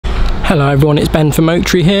Hello everyone, it's Ben from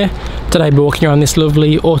Oaktree here. Today we're walking around this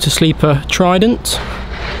lovely Auto-Sleeper Trident.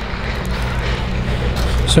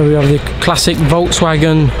 So we have the classic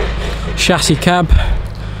Volkswagen chassis cab,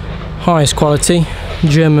 highest quality,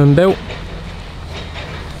 German built.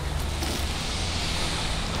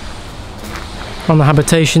 On the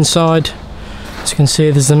habitation side, as you can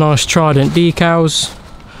see, there's the nice Trident decals,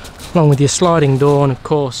 along with your sliding door, and of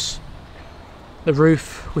course the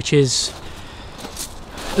roof, which is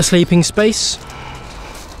a sleeping space.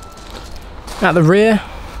 At the rear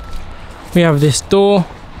we have this door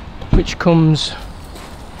which comes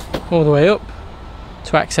all the way up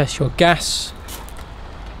to access your gas.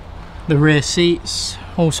 The rear seats,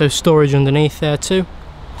 also storage underneath there too.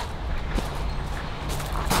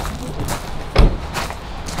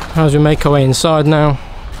 As we make our way inside now,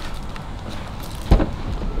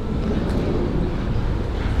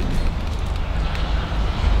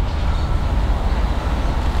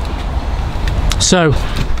 so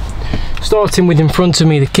starting with in front of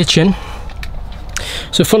me the kitchen.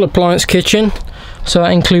 So full appliance kitchen, so that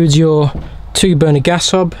includes your 2-burner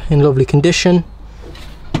gas hob in lovely condition,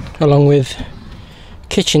 along with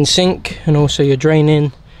kitchen sink and also your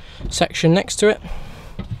drain-in section next to it.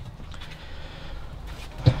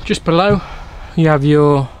 Just below you have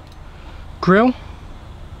your grill,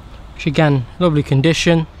 which again, lovely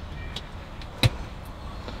condition,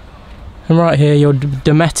 and right here your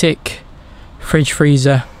Dometic fridge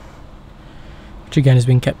freezer, which again has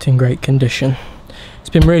been kept in great condition. It's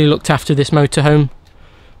been really looked after, this motorhome.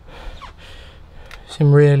 It's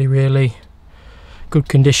in really good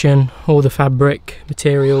condition. All the fabric,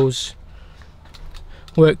 materials,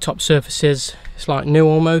 worktop surfaces, it's like new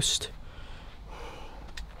almost.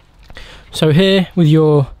 So here with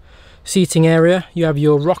your seating area you have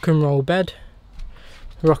your rock and roll bed.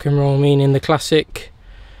 Rock and roll meaning the classic,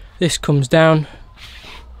 this comes down,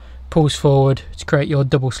 pulls forward to create your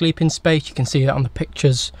double sleeping space. You can see that on the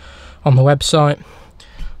pictures on the website,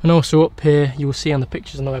 and also up here you will see on the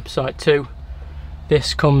pictures on the website too,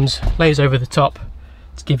 this comes, lays over the top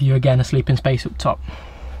to give you again a sleeping space up top.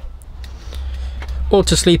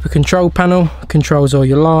 Auto-Sleeper control panel controls all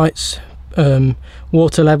your lights,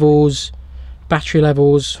 water levels, battery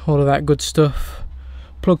levels, all of that good stuff.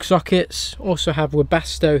 Plug sockets also have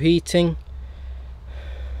Webasto heating.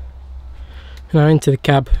 Now into the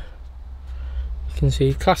cab, you can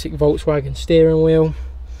see classic Volkswagen steering wheel,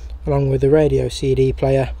 along with the radio CD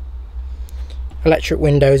player, electric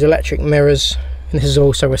windows, electric mirrors, and this is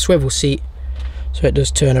also a swivel seat, so it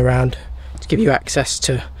does turn around to give you access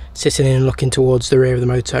to sitting in and looking towards the rear of the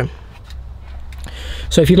motorhome.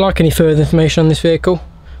 So if you'd like any further information on this vehicle,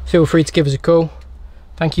 feel free to give us a call.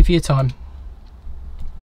 Thank you for your time.